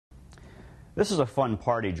This is a fun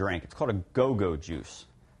party drink. It's called a go-go juice.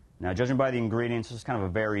 Now, judging by the ingredients, this is kind of a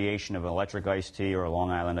variation of an electric iced tea or a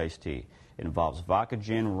Long Island iced tea. It involves vodka,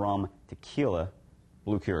 gin, rum, tequila,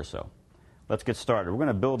 blue curacao. Let's get started. We're going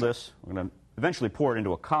to build this. We're going to eventually pour it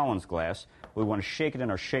into a Collins glass. We want to shake it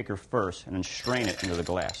in our shaker first and then strain it into the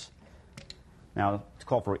glass. Now, it's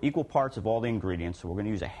called for equal parts of all the ingredients, so we're going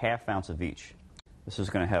to use a ½ ounce of each. This is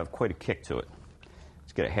going to have quite a kick to it.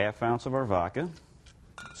 Let's get a ½ ounce of our vodka.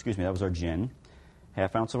 Excuse me, that was our gin.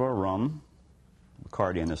 ½ ounce of our rum,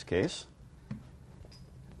 Bacardi in this case.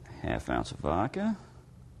 ½ ounce of vodka.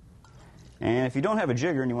 And if you don't have a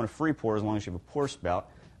jigger and you want a free pour, as long as you have a pour spout,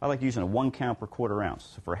 I like using a 1 count per ¼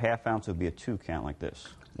 ounce. So for a ½ ounce, it would be a 2 count like this.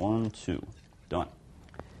 1, 2, done.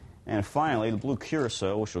 And finally, the blue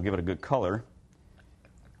curacao, which will give it a good color.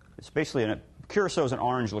 It's basically, curacao is an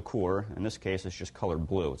orange liqueur. In this case, it's just colored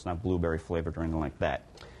blue. It's not blueberry flavored or anything like that.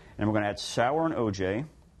 And we're going to add sour and OJ.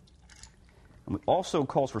 And it also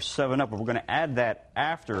calls for 7-Up, but we're going to add that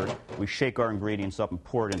after we shake our ingredients up and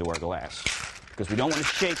pour it into our glass. Because we don't want to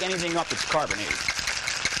shake anything up that's carbonated.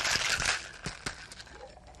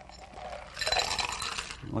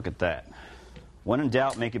 Look at that. When in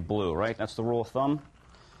doubt, make it blue, right? That's the rule of thumb.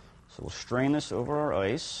 So we'll strain this over our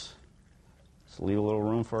ice. Let's leave a little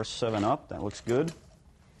room for our 7-Up. That looks good.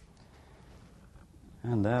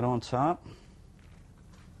 And that on top.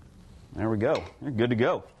 There we go. You're good to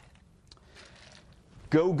go.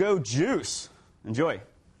 Go-Go Juice. Enjoy.